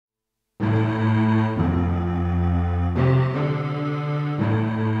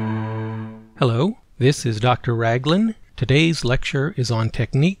Hello, this is Dr. Raglan. Today's lecture is on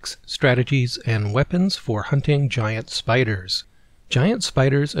techniques, strategies, and weapons for hunting giant spiders. Giant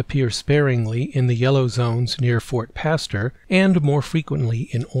spiders appear sparingly in the yellow zones near Fort Pastor and more frequently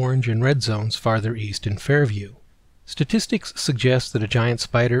in orange and red zones farther east in Fairview. Statistics suggest that a giant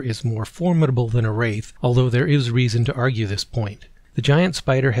spider is more formidable than a wraith, although there is reason to argue this point. The giant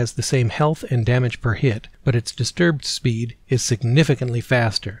spider has the same health and damage per hit, but its disturbed speed is significantly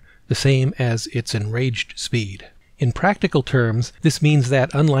faster, the same as its enraged speed. In practical terms, this means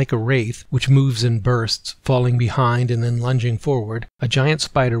that, unlike a wraith, which moves in bursts, falling behind and then lunging forward, a giant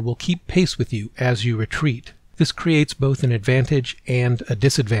spider will keep pace with you as you retreat. This creates both an advantage and a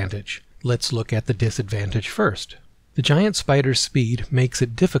disadvantage. Let's look at the disadvantage first. The giant spider's speed makes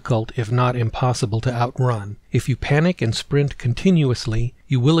it difficult, if not impossible, to outrun. If you panic and sprint continuously,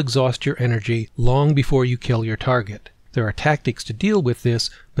 you will exhaust your energy long before you kill your target. There are tactics to deal with this,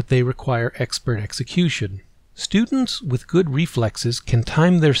 but they require expert execution. Students with good reflexes can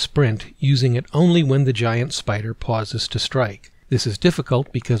time their sprint using it only when the giant spider pauses to strike. This is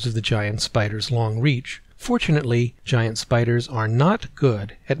difficult because of the giant spider's long reach. Fortunately, giant spiders are not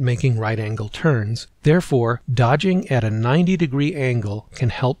good at making right-angle turns. Therefore, dodging at a 90-degree angle can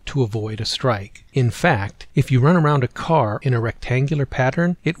help to avoid a strike. In fact, if you run around a car in a rectangular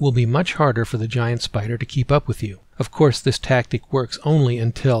pattern, it will be much harder for the giant spider to keep up with you. Of course, this tactic works only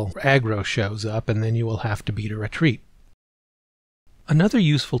until aggro shows up, and then you will have to beat a retreat. Another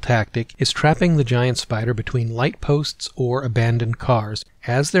useful tactic is trapping the giant spider between light posts or abandoned cars.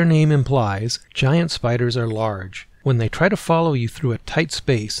 As their name implies, giant spiders are large. When they try to follow you through a tight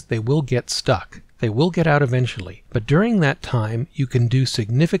space, they will get stuck. They will get out eventually, but during that time, you can do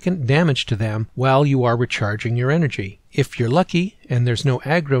significant damage to them while you are recharging your energy. If you're lucky and there's no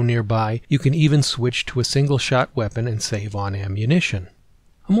aggro nearby, you can even switch to a single-shot weapon and save on ammunition.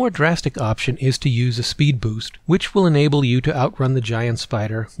 A more drastic option is to use a speed boost, which will enable you to outrun the giant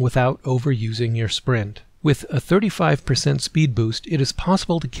spider without overusing your sprint. With a 35% speed boost, it is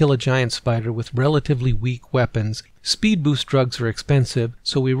possible to kill a giant spider with relatively weak weapons. Speed boost drugs are expensive,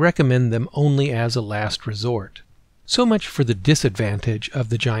 so we recommend them only as a last resort. So much for the disadvantage of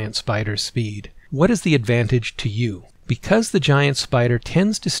the giant spider's speed. What is the advantage to you? Because the giant spider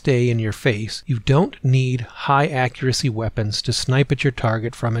tends to stay in your face, you don't need high-accuracy weapons to snipe at your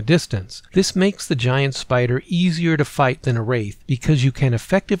target from a distance. This makes the giant spider easier to fight than a wraith because you can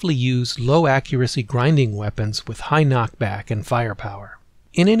effectively use low-accuracy grinding weapons with high knockback and firepower.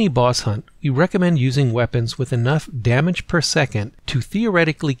 In any boss hunt, we recommend using weapons with enough damage per second to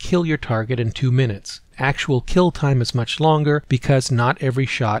theoretically kill your target in 2 minutes. Actual kill time is much longer because not every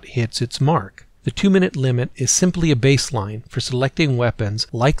shot hits its mark. The 2-minute limit is simply a baseline for selecting weapons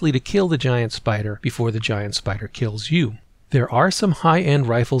likely to kill the giant spider before the giant spider kills you. There are some high-end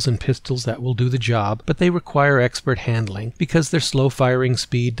rifles and pistols that will do the job, but they require expert handling because their slow firing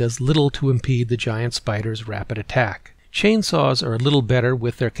speed does little to impede the giant spider's rapid attack. Chainsaws are a little better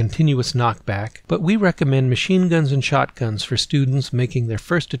with their continuous knockback, but we recommend machine guns and shotguns for students making their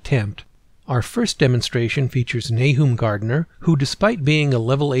first attempt. Our first demonstration features Nahum Gardner, who despite being a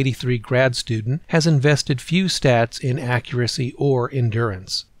level 83 grad student, has invested few stats in accuracy or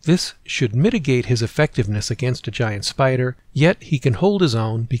endurance. This should mitigate his effectiveness against a giant spider, yet he can hold his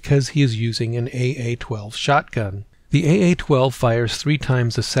own because he is using an AA-12 shotgun. The AA-12 fires 3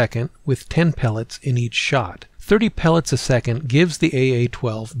 times a second with 10 pellets in each shot. 30 pellets a second gives the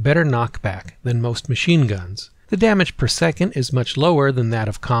AA-12 better knockback than most machine guns. The damage per second is much lower than that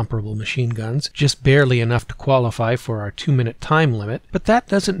of comparable machine guns, just barely enough to qualify for our 2-minute time limit, but that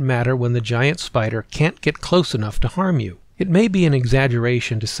doesn't matter when the giant spider can't get close enough to harm you. It may be an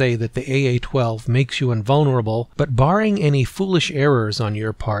exaggeration to say that the AA-12 makes you invulnerable, but barring any foolish errors on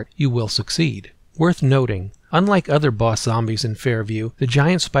your part, you will succeed. Worth noting, unlike other boss zombies in Fairview, the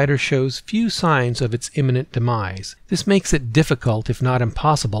giant spider shows few signs of its imminent demise. This makes it difficult, if not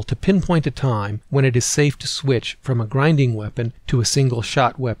impossible, to pinpoint a time when it is safe to switch from a grinding weapon to a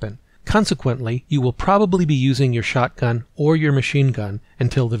single-shot weapon. Consequently, you will probably be using your shotgun or your machine gun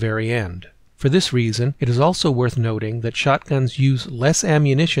until the very end. For this reason, it is also worth noting that shotguns use less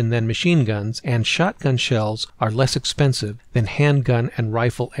ammunition than machine guns, and shotgun shells are less expensive than handgun and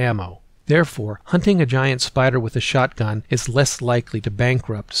rifle ammo. Therefore, hunting a giant spider with a shotgun is less likely to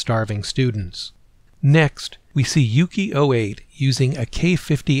bankrupt starving students. Next, we see Yuki-08 using a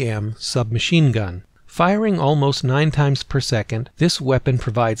K50M submachine gun. Firing almost 9 times per second, this weapon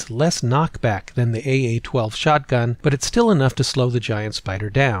provides less knockback than the AA-12 shotgun, but it's still enough to slow the giant spider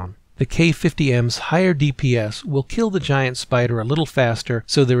down. The K50M's higher DPS will kill the giant spider a little faster,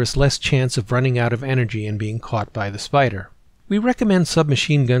 so there is less chance of running out of energy and being caught by the spider. We recommend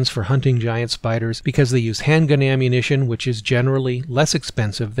submachine guns for hunting giant spiders because they use handgun ammunition, which is generally less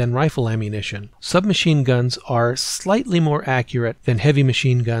expensive than rifle ammunition. Submachine guns are slightly more accurate than heavy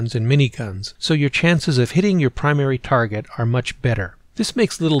machine guns and miniguns, so your chances of hitting your primary target are much better. This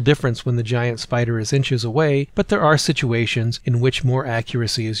makes little difference when the giant spider is inches away, but there are situations in which more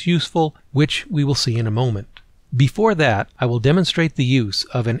accuracy is useful, which we will see in a moment. Before that, I will demonstrate the use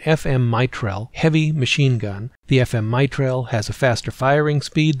of an FM Mitrel heavy machine gun. The FM Mitrel has a faster firing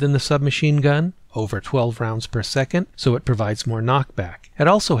speed than the submachine gun, over 12 rounds per second, so it provides more knockback. It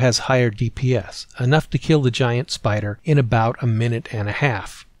also has higher DPS, enough to kill the giant spider in about a minute and a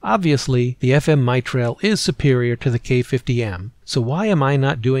half. Obviously, the FM Mitrel is superior to the K50M, so why am I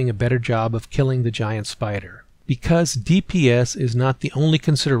not doing a better job of killing the giant spider? Because DPS is not the only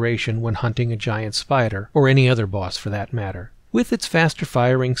consideration when hunting a giant spider, or any other boss for that matter. With its faster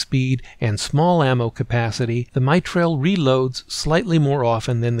firing speed and small ammo capacity, the Mitrel reloads slightly more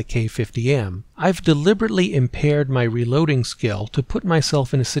often than the K50M. I've deliberately impaired my reloading skill to put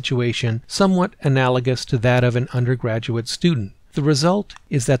myself in a situation somewhat analogous to that of an undergraduate student. The result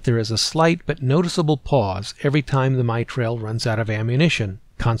is that there is a slight but noticeable pause every time the Mitrel runs out of ammunition.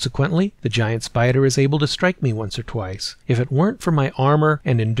 Consequently, the giant spider is able to strike me once or twice. If it weren't for my armor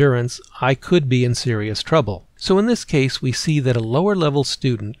and endurance, I could be in serious trouble. So in this case, we see that a lower level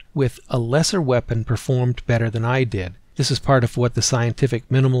student with a lesser weapon performed better than I did. This is part of what the scientific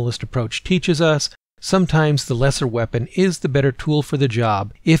minimalist approach teaches us. Sometimes the lesser weapon is the better tool for the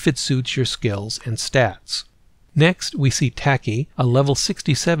job if it suits your skills and stats. Next, we see Taki, a level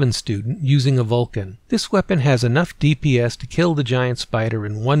 67 student, using a Vulcan. This weapon has enough DPS to kill the giant spider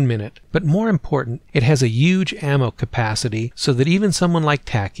in 1 minute, but more important, it has a huge ammo capacity so that even someone like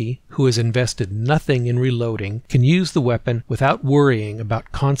Taki, who has invested nothing in reloading, can use the weapon without worrying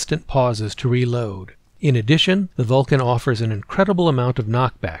about constant pauses to reload. In addition, the Vulcan offers an incredible amount of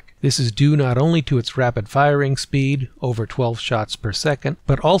knockback. This is due not only to its rapid firing speed, over 12 shots per second,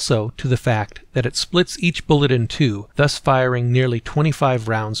 but also to the fact that it splits each bullet in two, thus firing nearly 25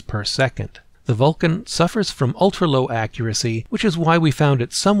 rounds per second. The Vulcan suffers from ultra-low accuracy, which is why we found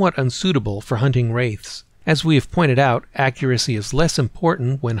it somewhat unsuitable for hunting wraiths. As we have pointed out, accuracy is less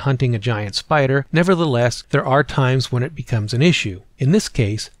important when hunting a giant spider. Nevertheless, there are times when it becomes an issue. In this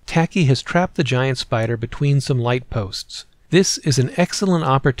case, Taki has trapped the giant spider between some light posts. This is an excellent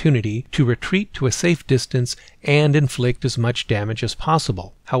opportunity to retreat to a safe distance and inflict as much damage as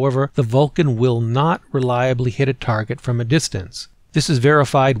possible. However, the Vulcan will not reliably hit a target from a distance. This is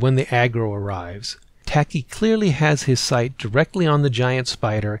verified when the aggro arrives. Taki clearly has his sight directly on the giant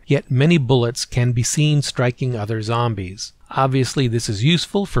spider, yet many bullets can be seen striking other zombies. Obviously, this is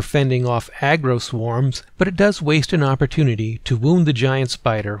useful for fending off aggro swarms, but it does waste an opportunity to wound the giant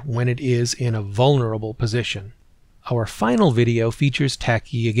spider when it is in a vulnerable position. Our final video features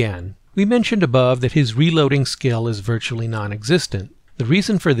Taki again. We mentioned above that his reloading skill is virtually non-existent. The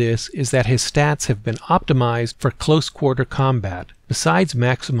reason for this is that his stats have been optimized for close-quarter combat. Besides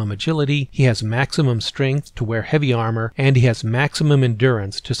maximum agility, he has maximum strength to wear heavy armor, and he has maximum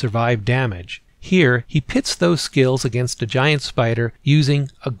endurance to survive damage. Here, he pits those skills against a giant spider using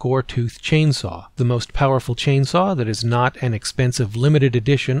a Goretooth chainsaw, the most powerful chainsaw that is not an expensive limited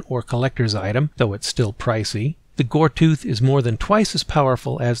edition or collector's item, though it's still pricey. The Goretooth is more than twice as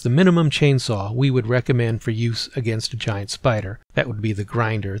powerful as the minimum chainsaw we would recommend for use against a giant spider. That would be the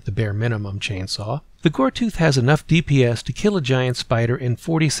Grinder, the bare minimum chainsaw. The Goretooth has enough DPS to kill a giant spider in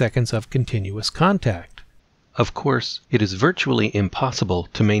 40 seconds of continuous contact. Of course, it is virtually impossible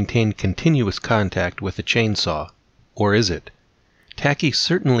to maintain continuous contact with a chainsaw. Or is it? Taki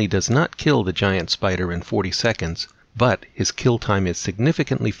certainly does not kill the giant spider in 40 seconds, but his kill time is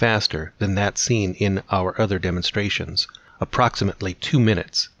significantly faster than that seen in our other demonstrations, approximately 2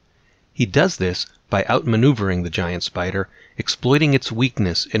 minutes. He does this by outmaneuvering the giant spider, exploiting its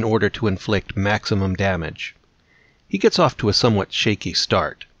weakness in order to inflict maximum damage. He gets off to a somewhat shaky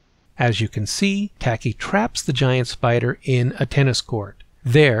start. As you can see, Taki traps the giant spider in a tennis court.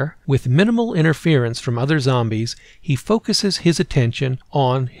 There, with minimal interference from other zombies, he focuses his attention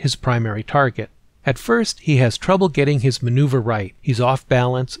on his primary target. At first, he has trouble getting his maneuver right. He's off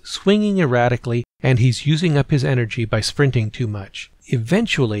balance, swinging erratically, and he's using up his energy by sprinting too much.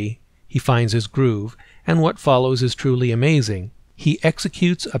 Eventually, he finds his groove, and what follows is truly amazing. He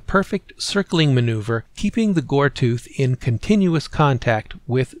executes a perfect circling maneuver, keeping the Goretooth in continuous contact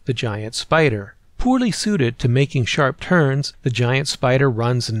with the giant spider. Poorly suited to making sharp turns, the giant spider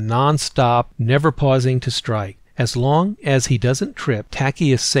runs non-stop, never pausing to strike. As long as he doesn't trip,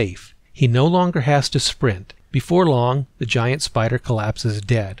 Taki is safe. He no longer has to sprint. Before long, the giant spider collapses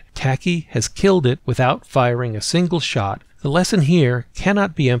dead. Taki has killed it without firing a single shot. The lesson here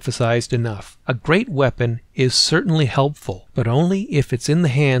cannot be emphasized enough. A great weapon is certainly helpful, but only if it's in the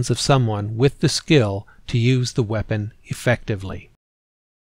hands of someone with the skill to use the weapon effectively.